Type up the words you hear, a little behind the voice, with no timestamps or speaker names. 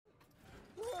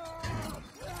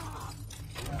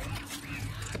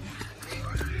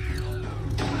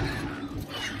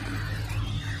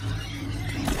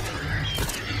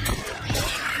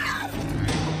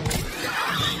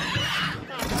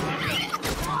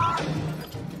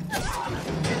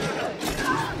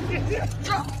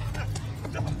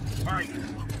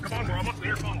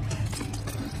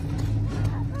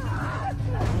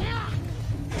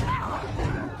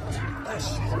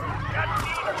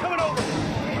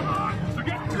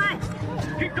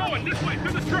Keep going, this way,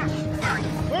 through the truck.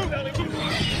 Move, Ellie, move.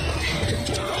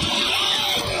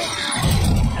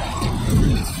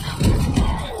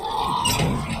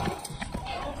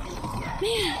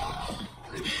 Man,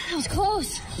 that was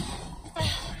close.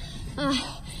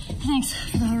 Thanks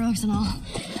for the heroics and all.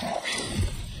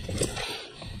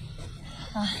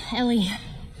 Ellie.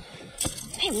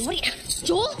 Hey, what are you...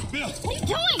 Joel? Bill. What are you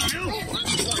doing?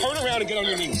 Turn around and get on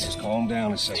your knees. Just calm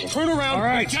down a second. Turn around. All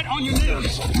right. Get on your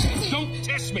knees. Don't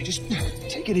test me. Just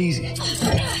Take it easy.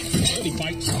 any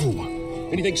bites. No.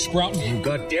 Anything sprouting. You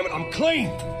goddamn it, I'm clean.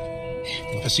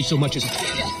 If I see so much as... Son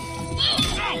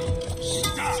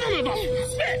of a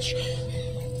bitch!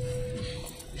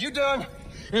 You done?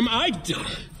 Am I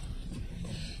done?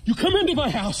 You come into my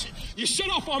house, you set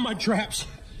off all my traps,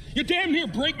 you damn near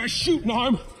break my shooting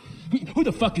arm. Who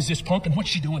the fuck is this punk and what's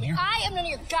she doing here? I am none of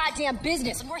your goddamn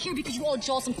business, and we're here because you owe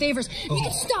Joel some favors. You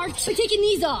can start by taking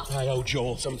these off. I owe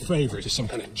Joel some favors. Is some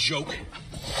kind of joke?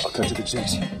 I'll cut to the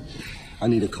chase. I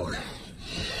need a car.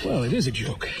 Well, it is a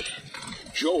joke.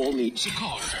 Joel needs a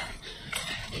car.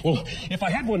 Well, if I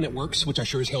had one that works, which I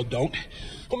sure as hell don't,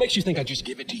 what makes you think I'd just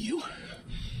give it to you?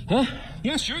 Huh?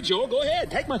 Yeah, sure, Joel, go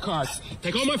ahead. Take my car.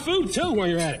 Take all my food, too, while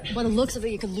you're at it. By the looks of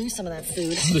it, you could lose some of that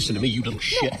food. Listen to me, you little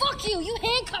shit. No, fuck you. You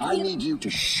handcuffed I me. need you to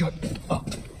shut up.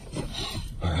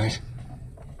 All right?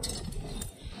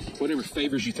 Whatever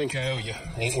favors you think I owe you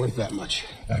ain't worth that much.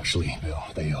 Actually, Bill,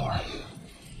 they are.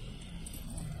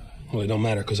 Well, it don't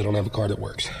matter because I don't have a car that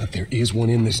works. But there is one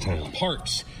in this town.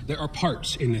 Parts. There are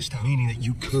parts in this town. Meaning that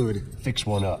you could fix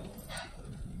one up.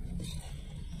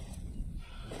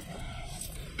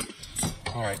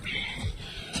 All right.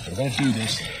 If I'm gonna do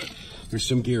this, there's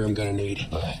some gear I'm gonna need.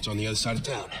 It's on the other side of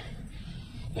town.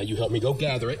 Now you help me go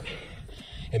gather it,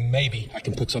 and maybe I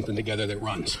can put something together that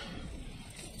runs.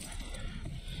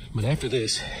 But after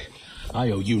this,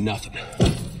 I owe you nothing.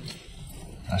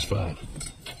 That's fine.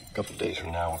 A couple days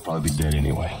from now, we'll probably be dead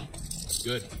anyway.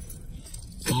 Good.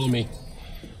 Follow me.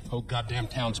 Whole goddamn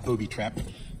town's booby trapped.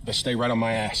 Best stay right on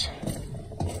my ass.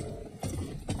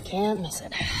 Can't miss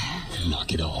it.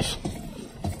 Knock it off.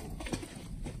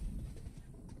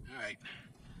 All right.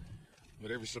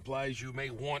 Whatever supplies you may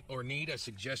want or need, I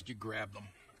suggest you grab them.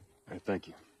 All right, thank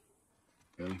you.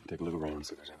 Ellie, take a look around and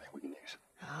see if there's anything we can use.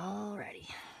 Alrighty.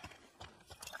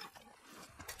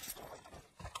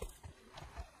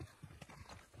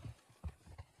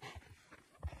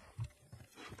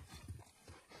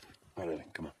 All right, Ellie,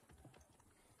 come on.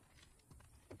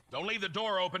 Don't leave the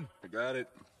door open. I got it.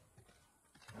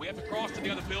 We have to cross to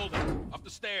the other building. Up the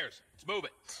stairs. Let's move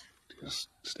it. Just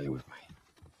stay with me.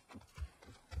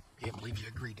 Can't believe you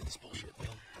agreed to this bullshit,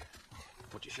 Bill.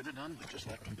 What you should have done was just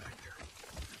left him back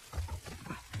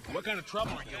there. What kind of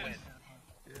trouble are you in?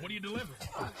 What do you deliver?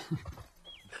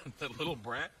 That little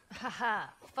brat? Haha.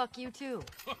 Fuck you too.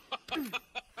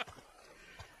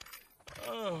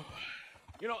 Oh.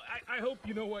 You know, I hope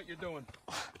you know what you're doing.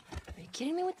 Are you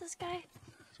kidding me with this guy?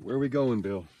 So where are we going,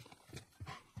 Bill?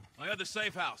 My other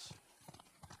safe house.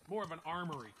 More of an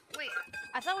armory. Wait,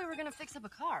 I thought we were gonna fix up a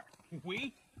car.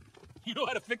 We? You know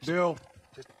how to fix it? Bill.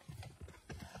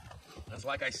 That's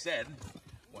like I said.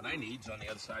 What I need's on the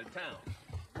other side of town.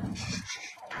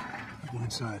 Go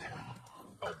inside.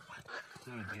 Oh,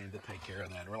 I'm going to take care of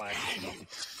that. Relax.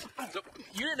 So,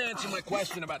 you didn't answer my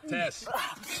question about Tess.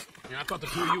 Yeah, I thought the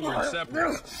two of you were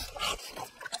inseparable.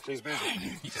 She's busy.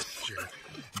 Yeah, sure.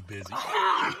 Busy.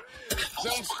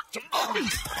 Sounds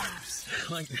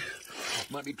like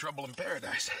might be trouble in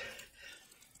paradise.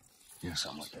 Yeah,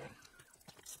 something like that.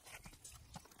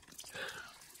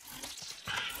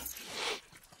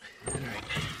 All right,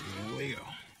 here we go.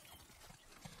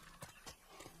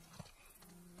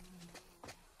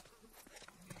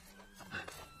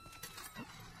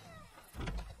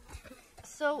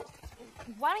 So,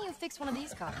 why don't you fix one of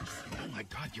these cars? Oh my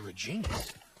God, you're a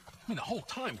genius. I mean, the whole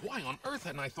time, why on earth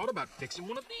hadn't I thought about fixing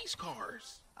one of these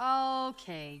cars?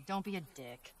 Okay, don't be a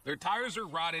dick. Their tires are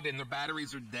rotted and their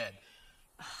batteries are dead.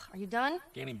 Are you done?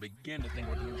 Can't even begin to think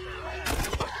what you're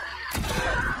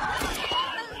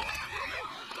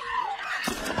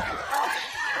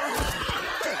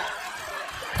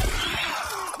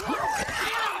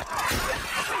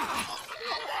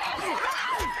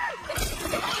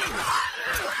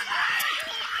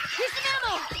Here's some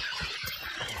ammo!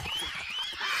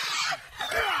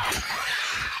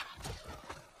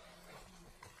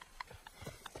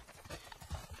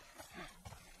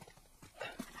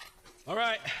 All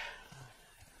right.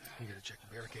 You gotta check the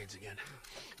barricades again.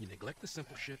 You neglect the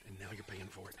simple shit, and now you're paying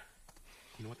for it.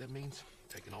 You know what that means?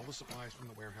 Taking all the supplies from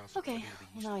the warehouse. Okay,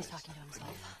 well now he's talking to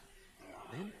himself.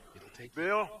 Then it'll take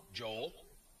Bill? Joel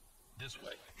this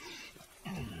way.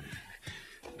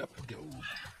 Up we go.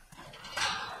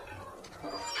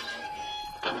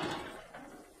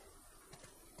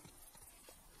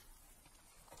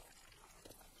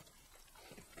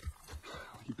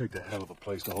 You picked a hell of a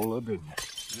place to hold up, didn't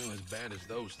you? Well, as bad as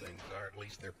those things are, at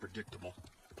least they're predictable.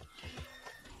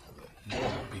 The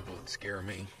normal people that scare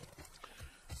me.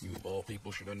 You of all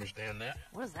people should understand that.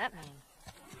 What does that mean?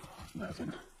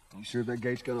 Nothing. You sure that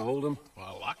gate's gonna hold him? Well,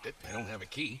 I locked it. I don't have a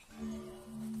key.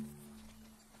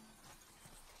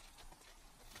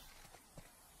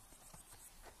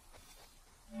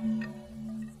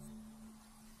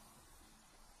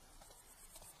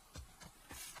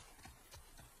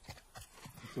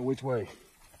 So which way?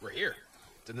 We're here.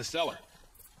 It's in the cellar.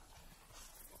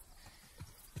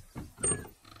 Right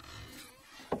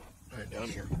down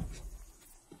here.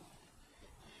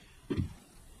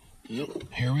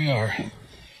 Yep, here we are.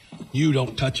 You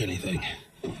don't touch anything.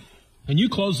 And you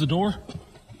close the door.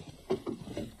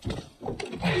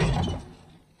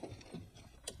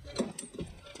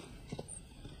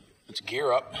 Let's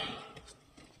gear up.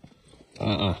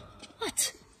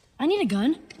 What? I need a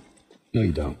gun. No,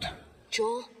 you don't.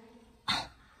 Joel,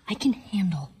 I can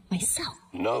handle myself.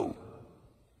 No.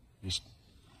 Just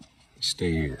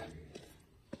stay here.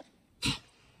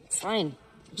 It's fine.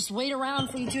 Just wait around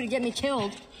for you two to get me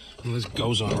killed. Well, this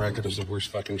goes on record as the worst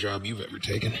fucking job you've ever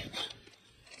taken.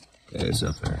 Yeah, it's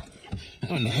up there.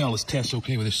 How in the hell is Tess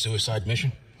okay with this suicide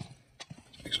mission?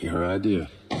 Makes me her idea.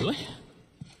 Really?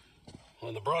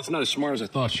 Well, the broad's not as smart as I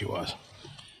thought she was.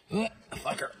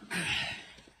 Fuck her.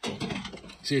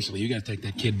 Seriously, you gotta take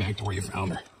that kid back to where you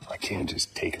found her. I can't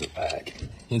just take her back.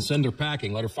 And send her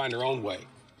packing, let her find her own way.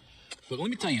 Look, let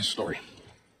me tell you a story.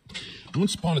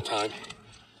 Once upon a time,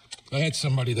 I had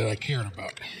somebody that I cared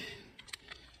about.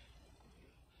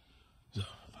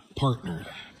 A partner.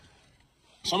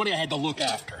 Somebody I had to look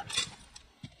after.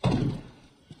 And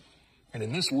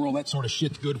in this world, that sort of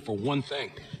shit's good for one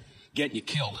thing. Getting you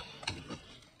killed.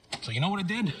 So you know what I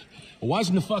did? I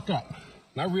wised the fuck up.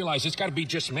 And I realized it's gotta be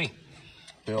just me.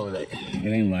 Bill, it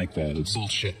ain't like that. It's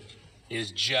Bullshit. It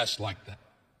is just like that.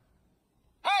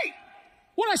 Hey!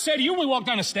 What'd I say to you when we walked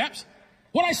down the steps?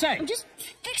 What'd I say? I'm just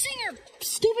fixing your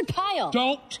stupid pile.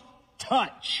 Don't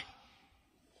touch.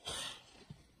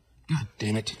 God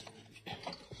damn it.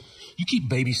 You keep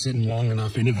babysitting long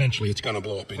enough and eventually it's gonna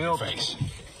blow up in your face.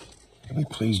 Can we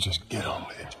please just get on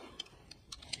with it?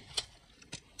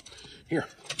 Here.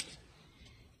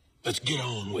 Let's get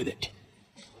on with it.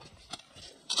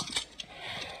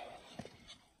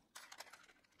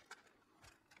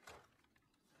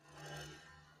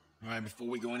 All right, before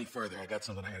we go any further, I got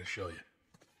something I gotta show you.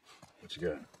 What you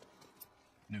got?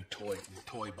 New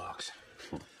toy box.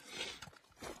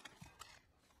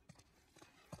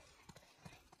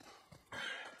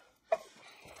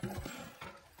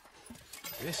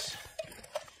 This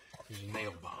is a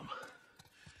nail bomb.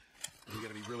 You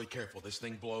gotta be really careful. This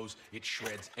thing blows, it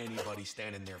shreds anybody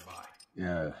standing nearby.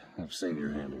 Yeah, I've seen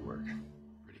your handiwork.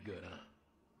 Pretty good, huh?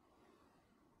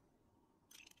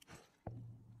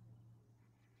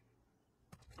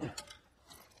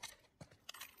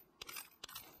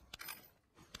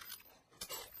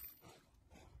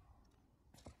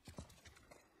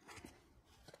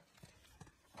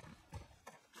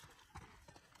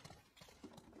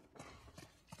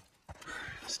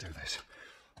 Let's do this.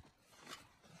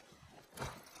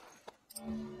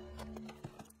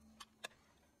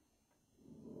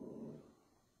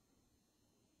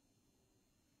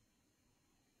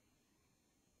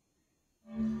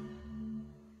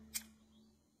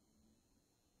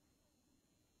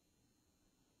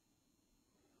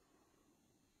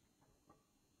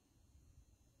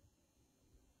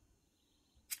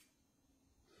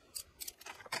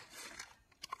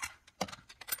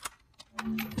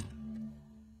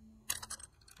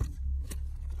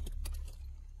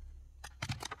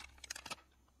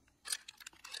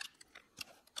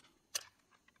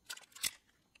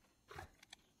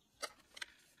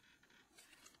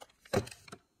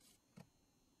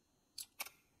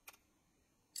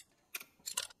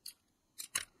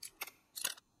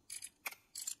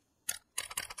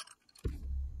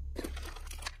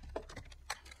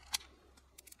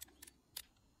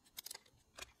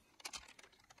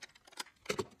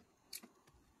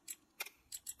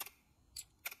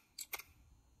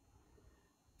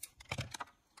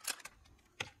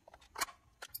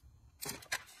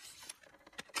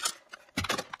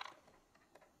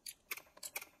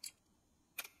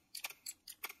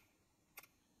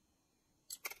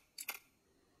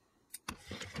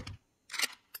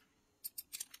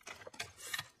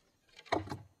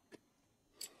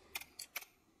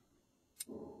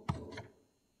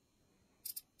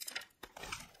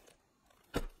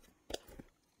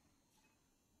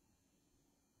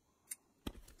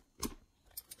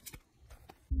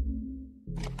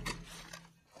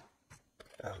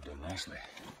 nicely.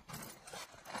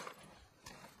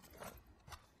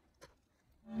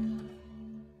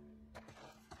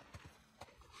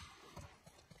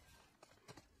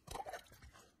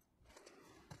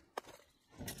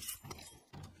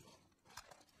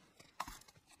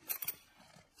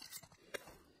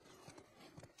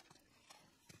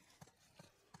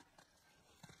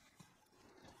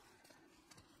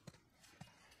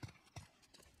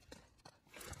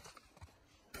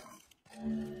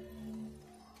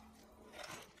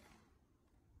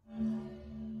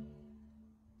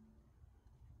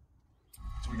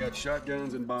 We got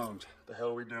shotguns and bombs. What the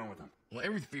hell are we doing with them? Well,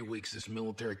 every few weeks, this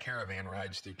military caravan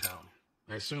rides through town.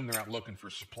 I assume they're out looking for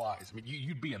supplies. I mean,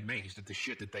 you'd be amazed at the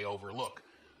shit that they overlook.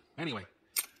 Anyway,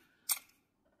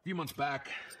 a few months back,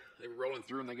 they were rolling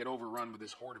through and they get overrun with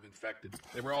this horde of infected.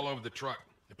 They were all over the truck.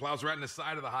 It plows right in the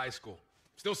side of the high school.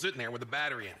 Still sitting there with a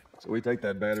battery in it. So we take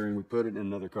that battery and we put it in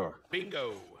another car.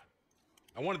 Bingo.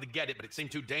 I wanted to get it, but it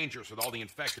seemed too dangerous with all the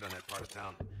infected on that part of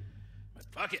town. But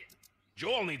fuck it.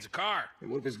 Joel needs a car. Hey,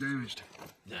 what if it's damaged?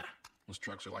 Nah, those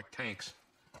trucks are like tanks.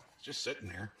 It's just sitting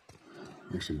there.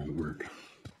 Actually, might work.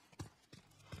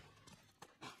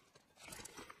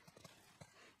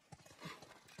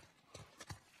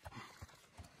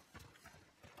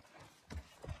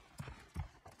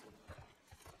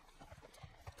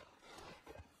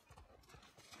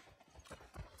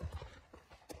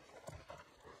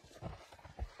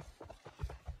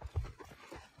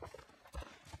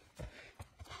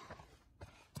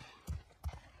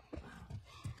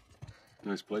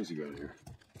 Nice place you got here.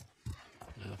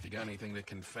 Well, if you got anything to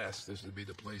confess, this would be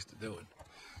the place to do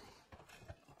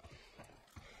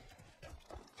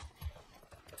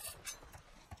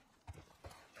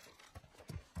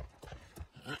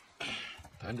it.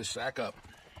 Time to sack up.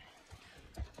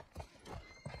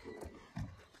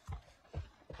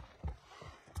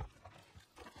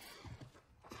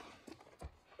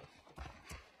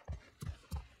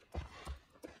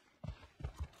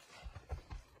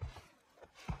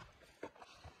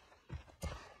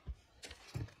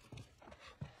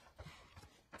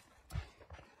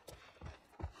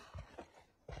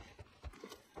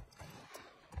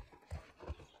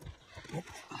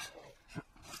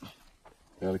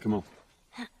 Ellie, come on.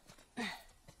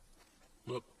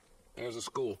 Look, there's a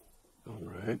school. All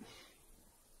right.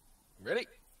 Ready?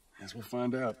 Guess we'll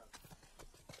find out.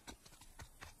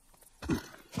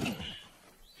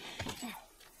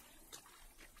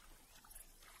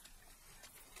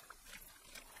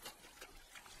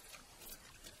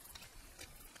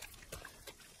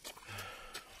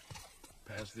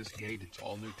 Past this gate, it's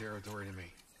all new territory to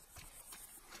me.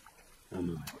 I'm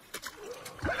moving.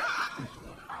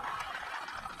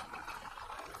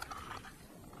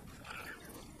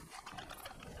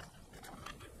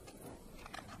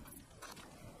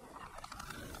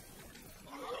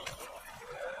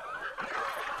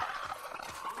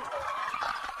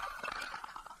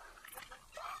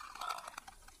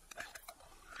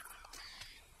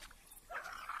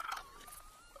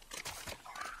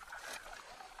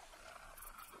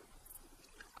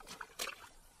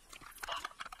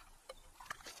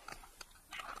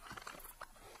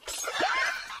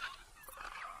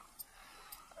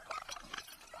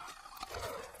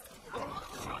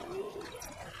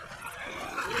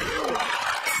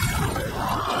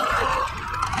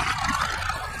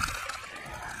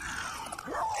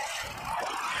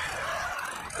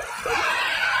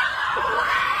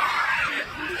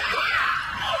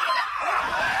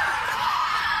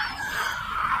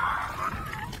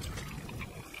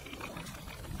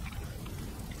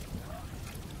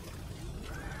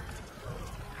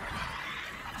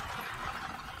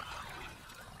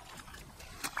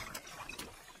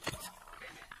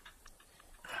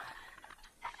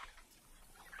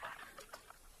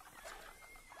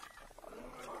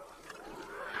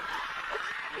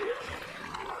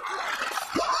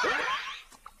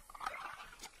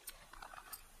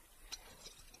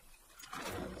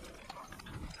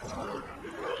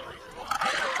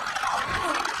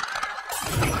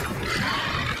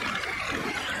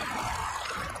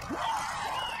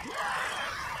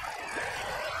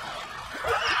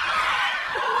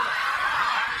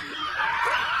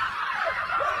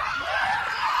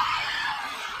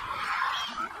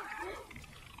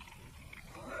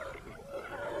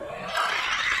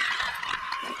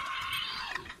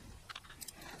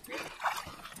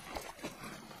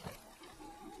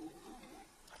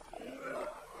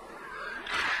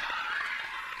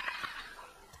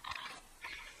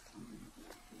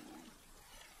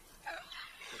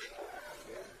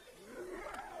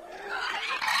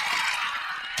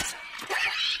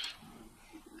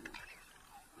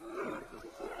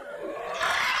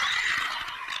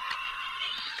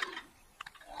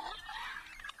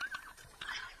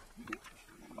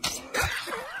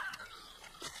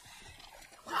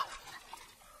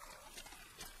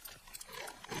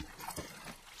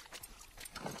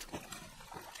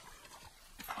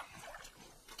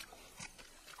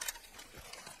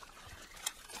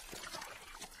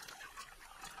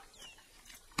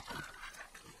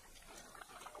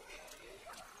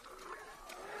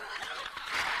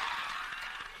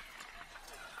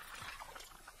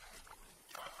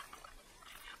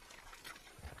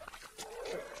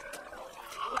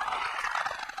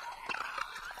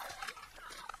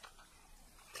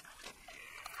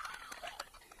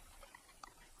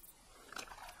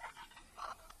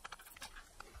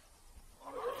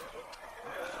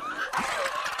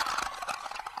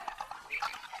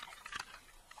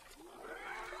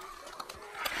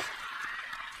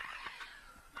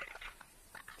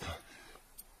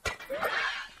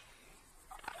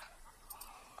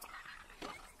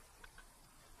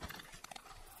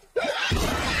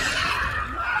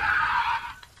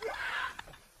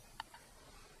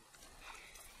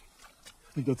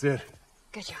 I think that's it.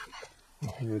 Good job.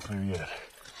 Not really clear yet.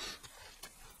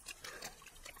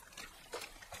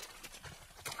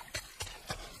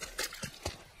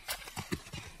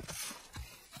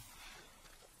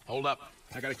 Hold up.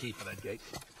 I got a key for that gate.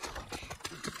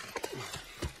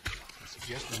 I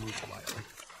suggest we move quietly.